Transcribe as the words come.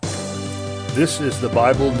This is the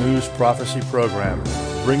Bible News Prophecy Program,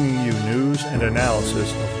 bringing you news and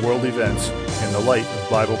analysis of world events in the light of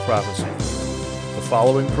Bible prophecy. The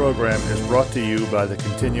following program is brought to you by the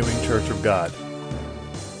Continuing Church of God.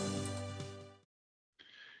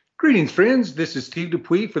 Greetings, friends. This is Steve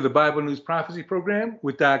Dupuis for the Bible News Prophecy Program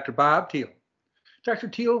with Dr. Bob Thiel. Dr.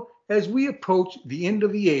 Thiel, as we approach the end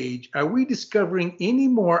of the age, are we discovering any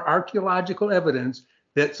more archaeological evidence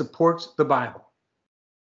that supports the Bible?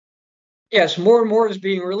 Yes, more and more is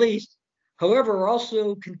being released. However, we're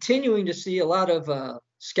also continuing to see a lot of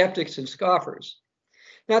skeptics and scoffers.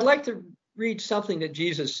 Now, I'd like to read something that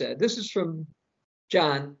Jesus said. This is from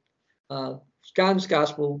John's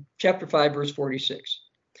Gospel, chapter 5, verse 46.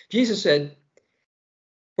 Jesus said,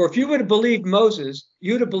 "For if you would have believed Moses,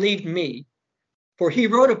 you would have believed me, for he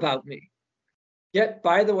wrote about me." Yet,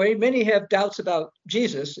 by the way, many have doubts about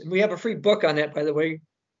Jesus, and we have a free book on that, by the way,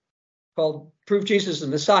 called Prove Jesus the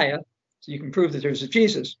Messiah, so you can prove that there's a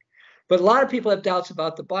Jesus. But a lot of people have doubts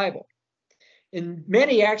about the Bible. And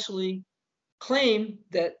many actually claim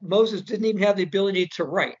that Moses didn't even have the ability to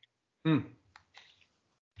write.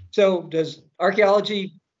 So does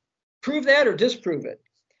archaeology prove that or disprove it?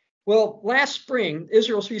 Well, last spring,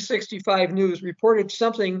 Israel 365 News reported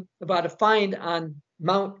something about a find on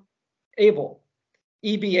Mount Ebal,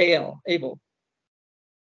 E-B-A-L, Abel.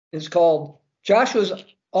 It's called Joshua's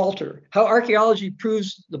Altar, How Archaeology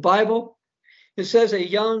Proves the Bible. It says a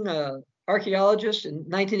young archaeologist in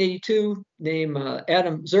 1982 named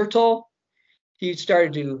Adam Zertal, he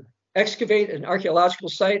started to excavate an archaeological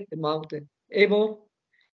site at Mount Ebal,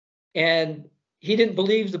 and he didn't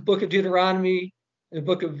believe the book of Deuteronomy, the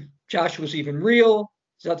book of Joshua was even real.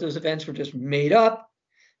 He thought those events were just made up.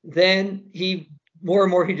 Then more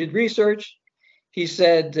and more he did research. He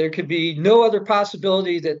said there could be no other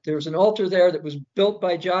possibility that there was an altar there that was built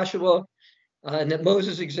by Joshua and that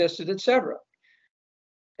Moses existed, etc.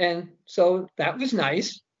 And so that was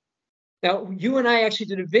nice. Now, you and I actually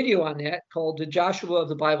did a video on that called "Did Joshua of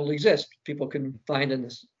the Bible Exist?" People can find on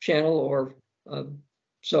this channel or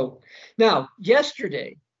so. Now,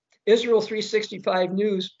 yesterday, Israel 365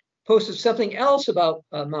 News posted something else about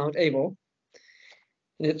Mount Ebal.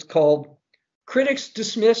 And it's called "Critics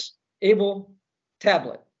Dismiss Ebal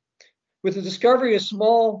Tablet." With the discovery of a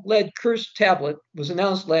small lead cursed tablet was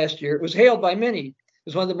announced last year, it was hailed by many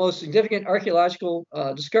as one of the most significant archaeological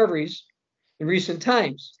discoveries in recent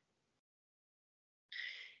times.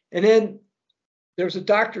 And then there's a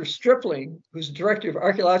Dr. Stripling, who's director of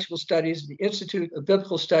archaeological studies at the Institute of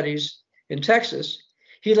Biblical Studies in Texas.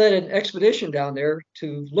 He led an expedition down there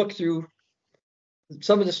to look through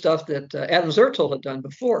some of the stuff that Adam Zertal had done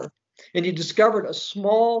before. And he discovered a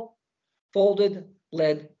small folded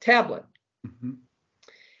lead tablet.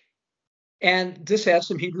 And this has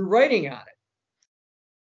some Hebrew writing on it.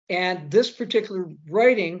 And this particular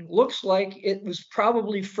writing looks like it was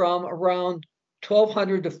probably from around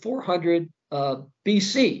 1200 to 400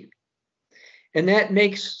 BC. And that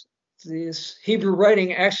makes this Hebrew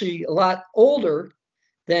writing actually a lot older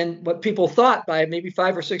than what people thought by maybe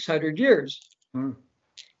 500 or 600 years. And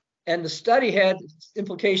the study had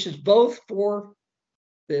implications both for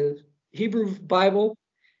the Hebrew Bible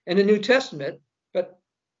and the New Testament, but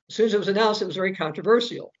as soon as it was announced, it was very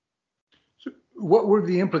controversial. So what were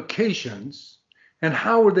the implications and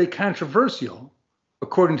how were they controversial,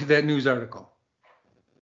 according to that news article?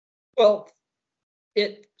 Well,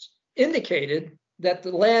 it indicated that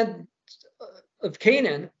the land of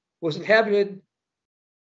Canaan was inhabited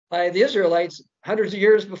by the Israelites hundreds of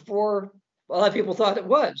years before a lot of people thought it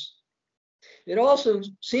was. It also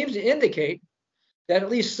seems to indicate that at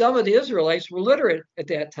least some of the Israelites were literate at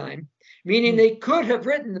that time, meaning they could have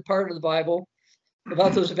written the part of the Bible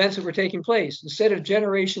about those events that were taking place instead of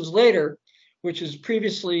generations later, which is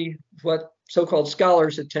previously what so-called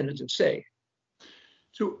scholars had tended to say.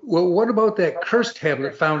 So, well, what about that cursed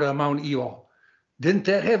tablet found on Mount Ebal? Didn't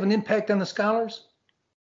that have an impact on the scholars?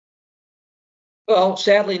 Well,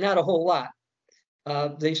 sadly, not a whole lot.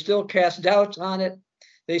 They still cast doubts on it.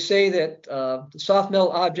 They say that the soft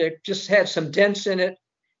metal object just had some dents in it,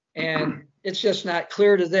 and it's just not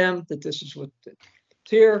clear to them that this is what it's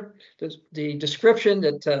here. The description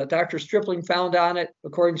that Dr. Stripling found on it,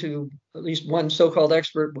 according to at least one so-called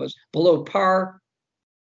expert, was below par.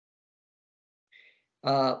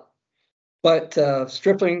 But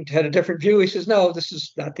Stripling had a different view. He says, no, this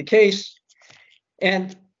is not the case.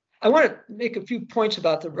 And I want to make a few points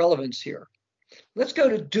about the relevance here. Let's go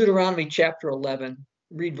to Deuteronomy chapter 11,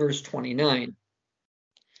 read verse 29.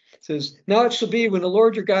 It says, "Now it shall be when the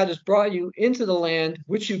Lord your God has brought you into the land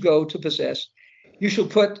which you go to possess, you shall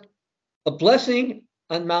put a blessing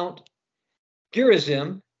on Mount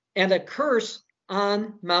Gerizim and a curse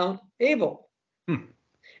on Mount Abel.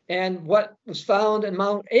 And what was found in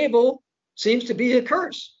Mount Abel seems to be a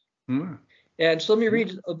curse. And so let me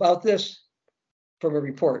read about this from a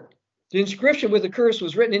report. The inscription with the curse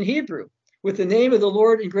was written in Hebrew, with the name of the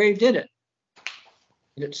Lord engraved in it.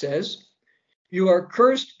 And it says, "You are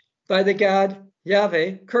cursed by the God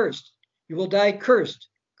Yahweh, cursed. You will die cursed.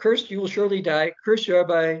 Cursed, you will surely die. Cursed you are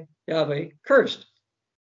by Yahweh, cursed."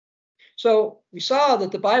 So we saw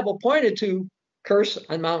that the Bible pointed to curse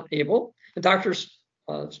on Mount Abel. And Dr.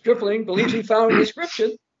 Stripling believes he found an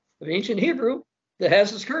inscription of ancient Hebrew that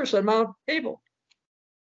has this curse on Mount Abel.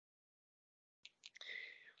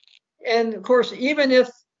 And of course, even if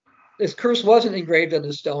this curse wasn't engraved on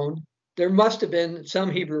the stone, there must have been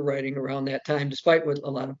some Hebrew writing around that time, despite what a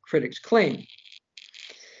lot of critics claim.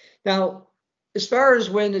 Now, as far as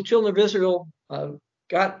when the children of Israel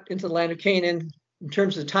got into the land of Canaan, in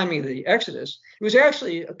terms of the timing of the Exodus, it was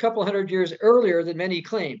actually a couple hundred years earlier than many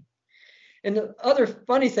claim. And the other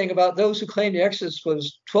funny thing about those who claim the Exodus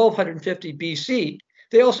was 1250 BC,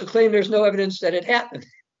 they also claim there's no evidence that it happened.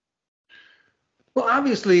 Well,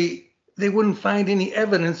 obviously, they wouldn't find any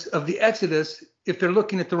evidence of the Exodus if they're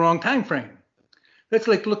looking at the wrong time frame. That's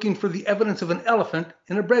like looking for the evidence of an elephant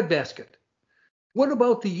in a breadbasket. What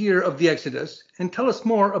about the year of the Exodus? And tell us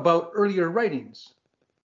more about earlier writings.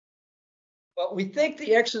 Well, we think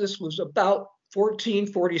the Exodus was about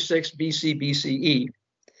 1446 BC, BCE.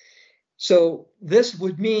 So this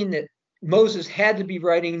would mean that Moses had to be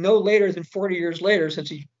writing no later than 40 years later, since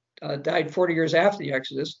he died 40 years after the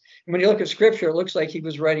Exodus. And when you look at scripture, it looks like he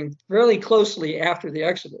was writing fairly closely after the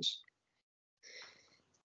Exodus.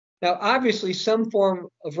 Now, obviously, some form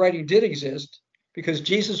of writing did exist, because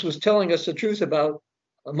Jesus was telling us the truth about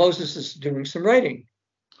Moses is doing some writing.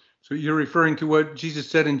 So you're referring to what Jesus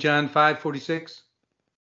said in John 5:46?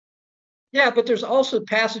 Yeah, but there's also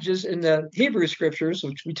passages in the Hebrew scriptures,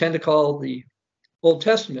 which we tend to call the Old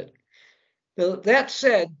Testament. Now, that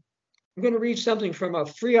said, I'm going to read something from a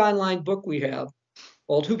free online book we have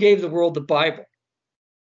called Who Gave the World the Bible?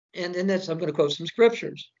 And in this, I'm going to quote some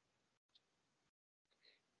scriptures.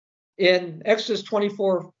 In Exodus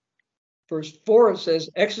 24, verse 4, it says,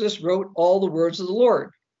 Exodus wrote all the words of the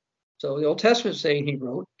Lord. So the Old Testament is saying he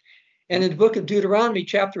wrote. And in the book of Deuteronomy,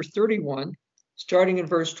 chapter 31, starting in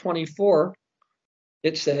verse 24,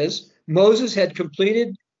 it says, Moses had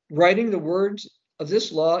completed writing the words of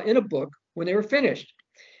this law in a book when they were finished.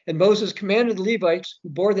 And Moses commanded the Levites who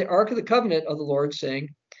bore the Ark of the Covenant of the Lord, saying,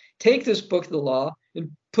 take this book of the law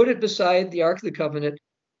and put it beside the Ark of the Covenant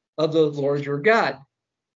of the Lord your God.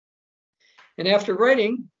 And after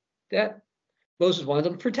writing that, Moses wanted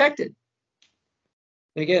them protected.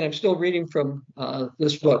 And again, I'm still reading from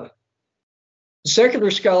this book. Secular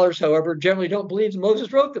scholars, however, generally don't believe that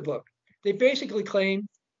Moses wrote the book. They basically claim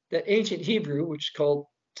that ancient Hebrew, which is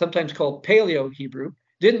sometimes called Paleo-Hebrew,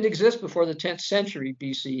 didn't exist before the 10th century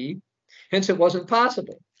BCE, hence it wasn't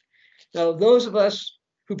possible. Now, those of us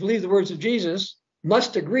who believe the words of Jesus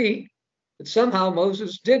must agree that somehow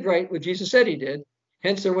Moses did write what Jesus said he did,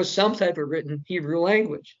 hence there was some type of written Hebrew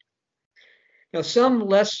language. Now, some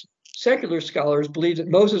less secular scholars believe that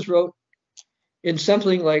Moses wrote in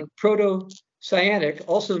something like Proto-Sinaitic,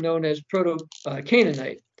 also known as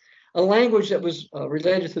Proto-Canaanite, a language that was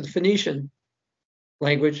related to the Phoenician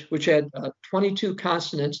language, which had 22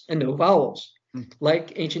 consonants and no vowels,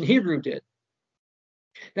 like ancient Hebrew did.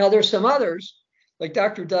 Now, there's some others, like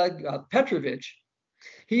Dr. Doug Petrovich.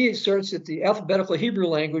 He asserts that the alphabetical Hebrew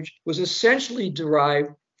language was essentially derived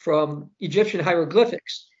from Egyptian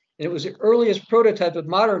hieroglyphics, and it was the earliest prototype of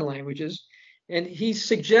modern languages. And he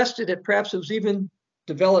suggested that perhaps it was even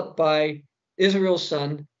developed by Israel's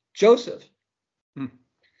son, Joseph.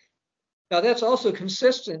 Now, that's also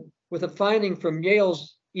consistent with a finding from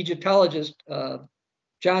Yale's Egyptologist,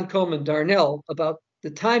 John Coleman Darnell, about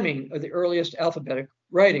the timing of the earliest alphabetic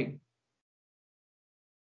writing.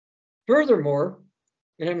 Furthermore,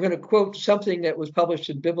 and I'm going to quote something that was published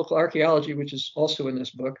in Biblical Archaeology, which is also in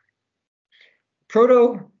this book,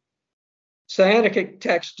 Proto-Sinaitic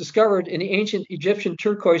texts discovered in the ancient Egyptian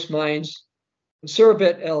turquoise mines,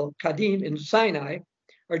 Serabet el-Kadim in Sinai,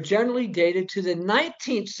 are generally dated to the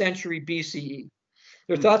 19th century BCE.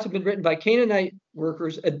 They're thought to have been written by Canaanite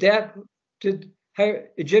workers adapted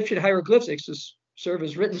Egyptian hieroglyphics to serve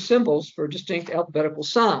as written symbols for distinct alphabetical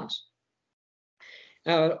sounds.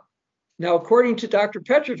 Now, according to Dr.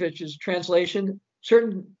 Petrovich's translation,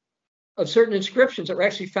 certain inscriptions that were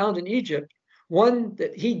actually found in Egypt, one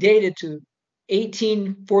that he dated to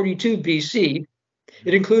 1842 BC,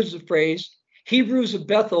 it includes the phrase, Hebrews of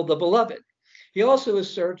Bethel, the beloved. He also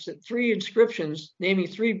asserts that 3 inscriptions naming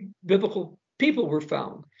 3 biblical people were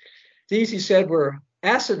found. These, he said, were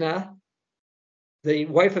Asenath, the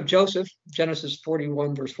wife of Joseph, Genesis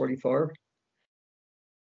 41, verse 44.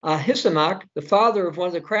 Ahisamach, the father of one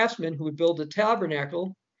of the craftsmen who would build the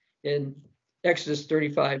tabernacle in Exodus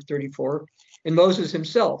 35, 34, and Moses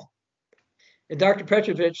himself. And Dr.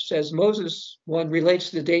 Petrovich says Moses one relates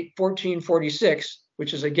to the date 1446,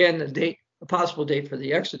 which is again a possible date for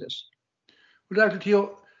the Exodus. Well, Dr.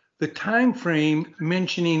 Thiel, the time frame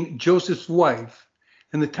mentioning Joseph's wife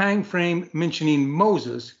and the time frame mentioning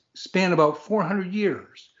Moses span about 400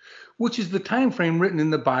 years, which is the time frame written in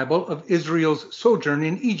the Bible of Israel's sojourn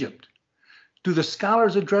in Egypt. Do the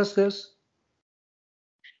scholars address this?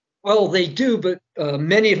 Well, they do, but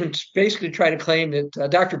many of them basically try to claim that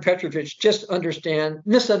Dr. Petrovich just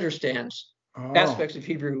misunderstands aspects of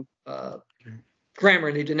Hebrew grammar,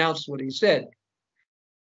 and they denounced what he said.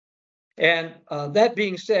 And that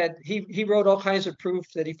being said, he wrote all kinds of proof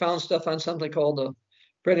that he found stuff on something called the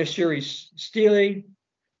Brenashiri Stele,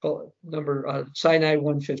 number Sinai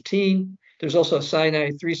 115. There's also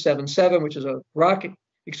Sinai 377, which is a rock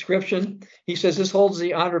inscription. He says this holds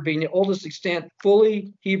the honor of being the oldest extant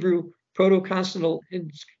fully Hebrew proto-consonant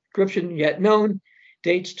inscription yet known,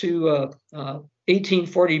 dates to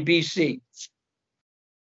 1840 BC.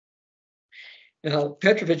 Now,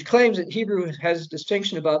 Petrovich claims that Hebrew has a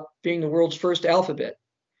distinction about being the world's first alphabet,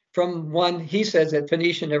 from one, he says, that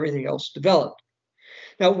Phoenician and everything else developed.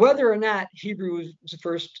 Now, whether or not Hebrew was the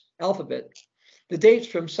first alphabet, the dates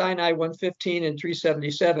from Sinai 115 and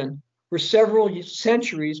 377 were several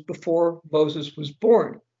centuries before Moses was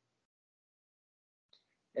born.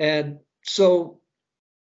 And so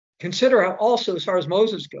consider how also, as far as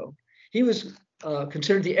Moses goes, he was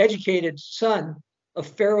considered the educated son of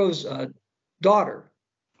Pharaoh's daughter.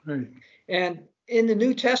 Right. And in the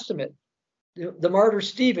New Testament, the martyr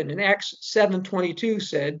Stephen in Acts 7:22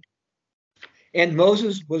 said, and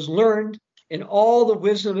Moses was learned in all the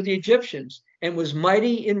wisdom of the Egyptians and was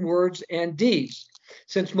mighty in words and deeds.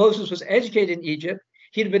 Since Moses was educated in Egypt,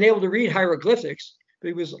 he'd have been able to read hieroglyphics, but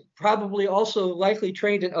he was probably also likely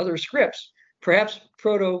trained in other scripts, perhaps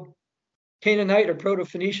Proto-Canaanite or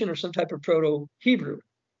Proto-Phoenician or some type of Proto-Hebrew.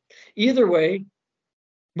 Either way,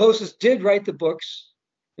 Moses did write the books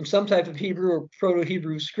in some type of Hebrew or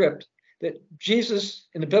Proto-Hebrew script that Jesus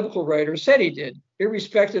and the biblical writers said he did,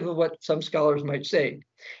 irrespective of what some scholars might say.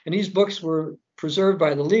 And these books were preserved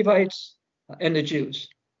by the Levites and the Jews.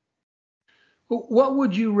 What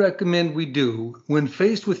would you recommend we do when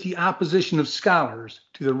faced with the opposition of scholars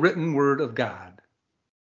to the written word of God?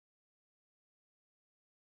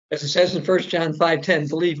 As it says in 1 John 5:10,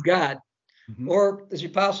 believe God. Mm-hmm. Or as the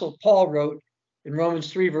Apostle Paul wrote in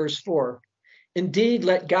Romans 3, verse 4, indeed,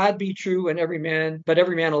 let God be true and every man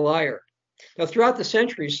a liar. Now, throughout the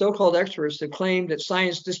centuries, so-called experts have claimed that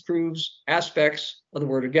science disproves aspects of the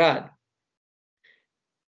Word of God.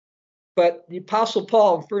 But the Apostle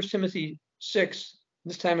Paul in 1 Timothy 6,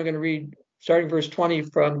 this time I'm going to read starting verse 20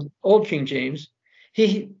 from Old King James,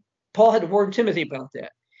 Paul had to warn Timothy about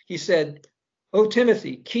that. He said, O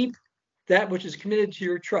Timothy, keep that which is committed to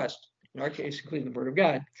your trust, in our case, including the Word of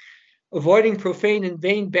God, avoiding profane and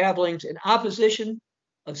vain babblings in opposition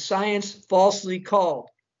of science falsely called,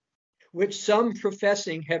 which some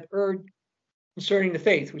professing have erred concerning the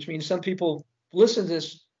faith, which means some people listen to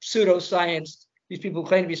this pseudoscience. These people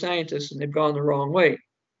claim to be scientists, and they've gone the wrong way.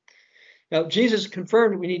 Now, Jesus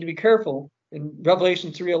confirmed we need to be careful. In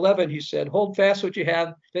Revelation 3:11, he said, hold fast what you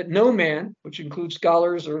have, that no man, which includes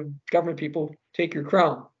scholars or government people, take your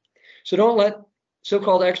crown. So don't let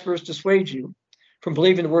so-called experts dissuade you from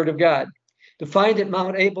believing the Word of God. To find that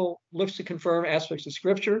Mount Abel looks to confirm aspects of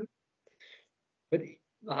Scripture, but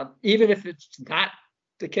even if it's not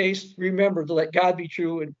the case, remember to let God be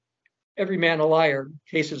true and every man a liar in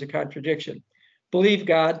case there's a contradiction. Believe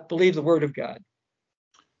God, believe the Word of God.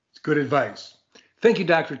 It's good advice. Thank you,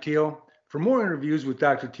 Dr. Thiel. For more interviews with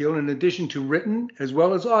Dr. Thiel, in addition to written as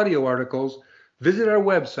well as audio articles, visit our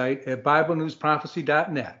website at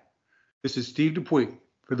BibleNewsProphecy.net. This is Steve Dupuy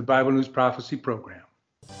for the Bible News Prophecy Program.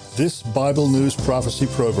 This Bible News Prophecy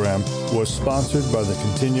Program was sponsored by the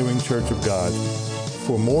Continuing Church of God.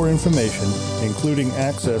 For more information, including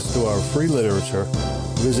access to our free literature,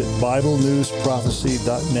 visit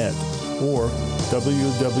BibleNewsProphecy.net or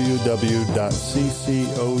www.ccog.org.